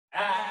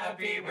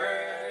Happy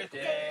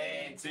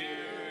birthday to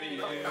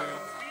you.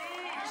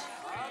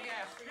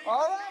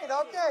 All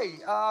right, okay.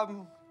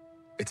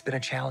 It's been a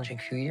challenging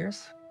few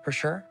years, for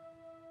sure.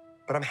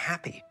 But I'm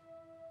happy.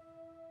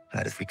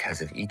 That is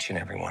because of each and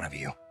every one of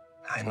you.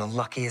 I'm the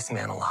luckiest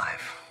man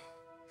alive.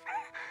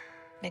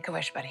 Make a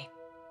wish, buddy.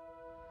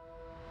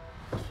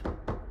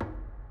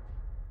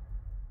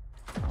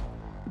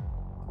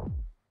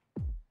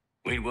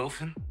 Wade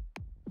Wilson?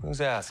 Who's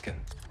asking?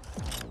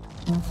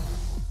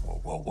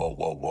 Whoa, whoa,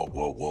 whoa, whoa,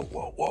 whoa, whoa,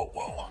 whoa, whoa, whoa,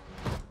 whoa.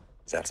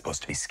 Is that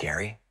supposed to be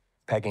scary?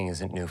 Pegging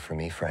isn't new for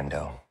me,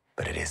 friendo,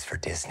 but it is for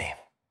Disney.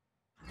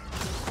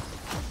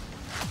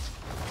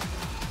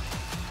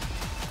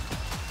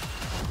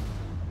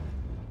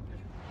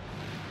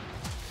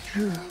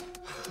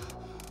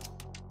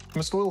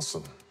 Mr.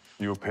 Wilson,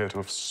 you appear to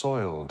have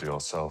soiled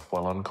yourself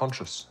while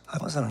unconscious. I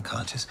wasn't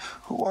unconscious.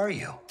 Who are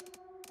you?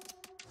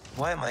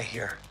 Why am I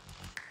here?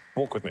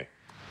 Walk with me.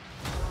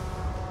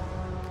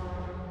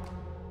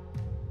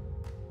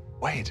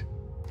 Wade,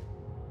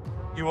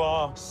 you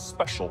are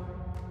special.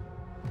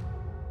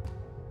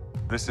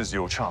 This is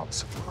your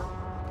chance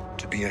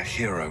to be a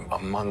hero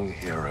among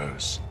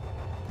heroes.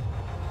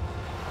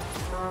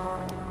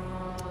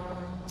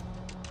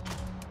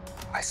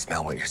 I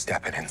smell what you're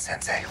stepping in,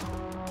 Sensei.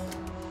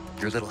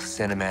 Your little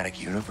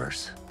cinematic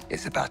universe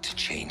is about to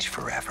change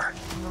forever.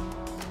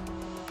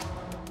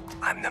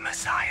 I'm the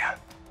Messiah.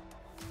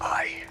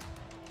 I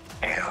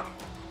am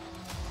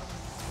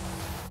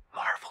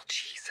Marvel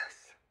Jesus.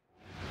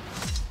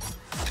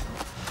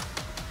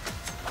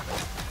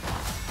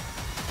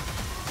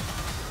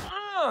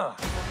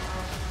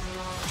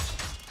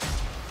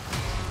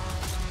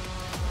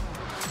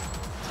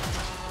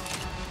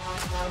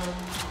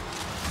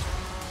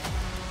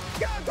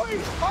 God,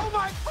 please! Oh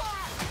my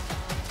God!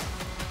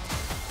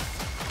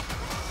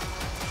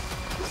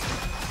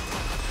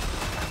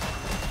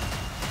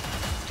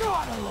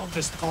 God, I love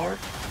this part.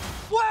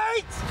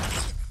 Wait!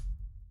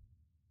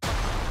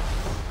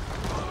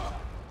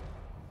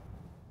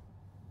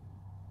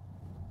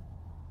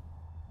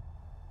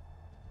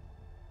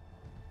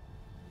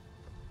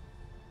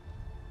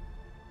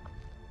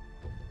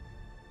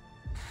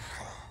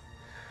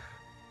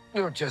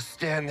 Don't just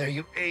stand there,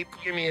 you ape.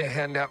 Give me a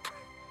hand up.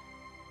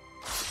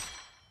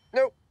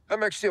 Nope,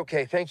 I'm actually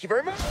okay. Thank you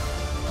very much.